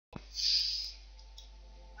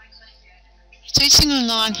Dating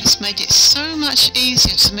online has made it so much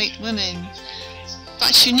easier to meet women,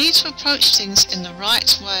 but you need to approach things in the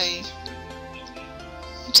right way.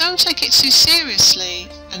 Don't take it too seriously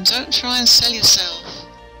and don't try and sell yourself.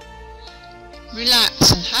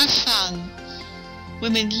 Relax and have fun.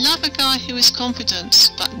 Women love a guy who is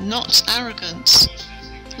confident but not arrogant.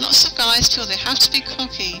 Lots of guys feel they have to be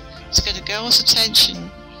cocky to get a girl's attention.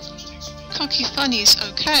 Cocky funny is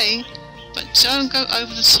okay, but don't go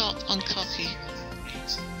over the top on cocky.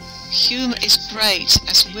 Humour is great,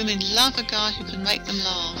 as women love a guy who can make them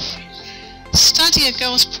laugh. Study a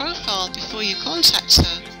girl's profile before you contact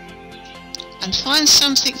her and find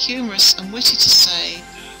something humorous and witty to say.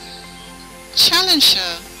 Challenge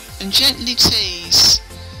her and gently tease,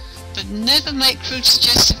 but never make crude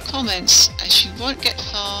suggestive comments, as you won't get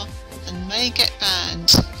far and may get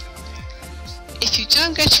banned. If you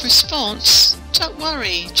don't get a response, don't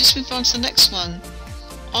worry, just move on to the next one.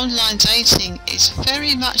 Online dating is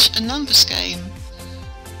very much a numbers game,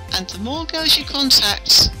 and the more girls you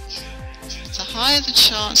contact, the higher the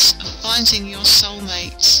chance of finding your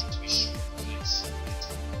soulmate.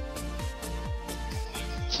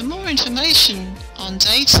 For more information on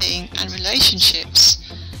dating and relationships,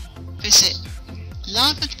 visit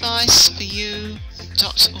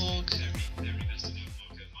loveadviceforyou.org.